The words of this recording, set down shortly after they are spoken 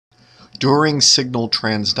During signal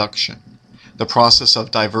transduction, the process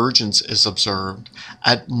of divergence is observed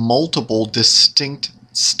at multiple distinct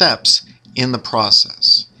steps in the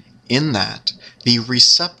process, in that the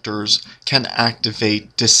receptors can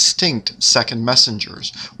activate distinct second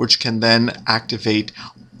messengers, which can then activate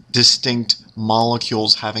distinct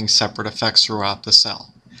molecules having separate effects throughout the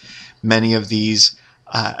cell. Many of these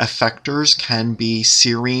effectors can be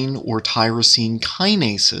serine or tyrosine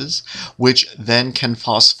kinases, which then can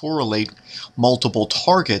phosphorylate multiple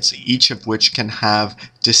targets, each of which can have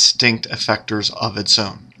distinct effectors of its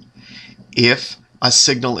own. If a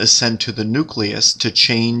signal is sent to the nucleus to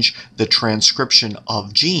change the transcription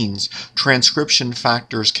of genes, transcription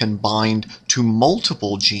factors can bind to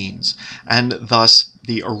multiple genes, and thus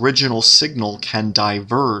the original signal can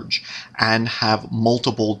diverge and have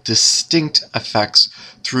multiple distinct effects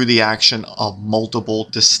through the action of multiple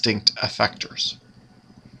distinct effectors.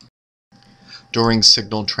 During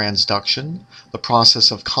signal transduction, the process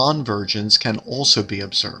of convergence can also be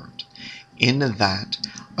observed, in that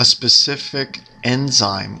a specific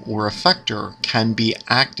enzyme or effector can be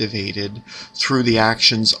activated through the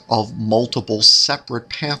actions of multiple separate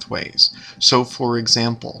pathways. So, for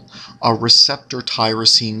example, a receptor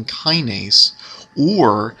tyrosine kinase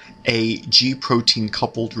or a G protein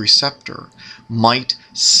coupled receptor might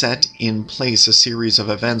set in place a series of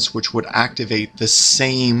events which would activate the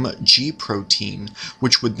same G protein,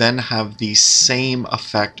 which would then have the same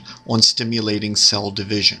effect on stimulating cell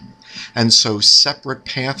division. And so separate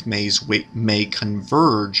pathways may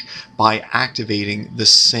converge by activating the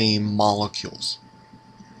same molecules.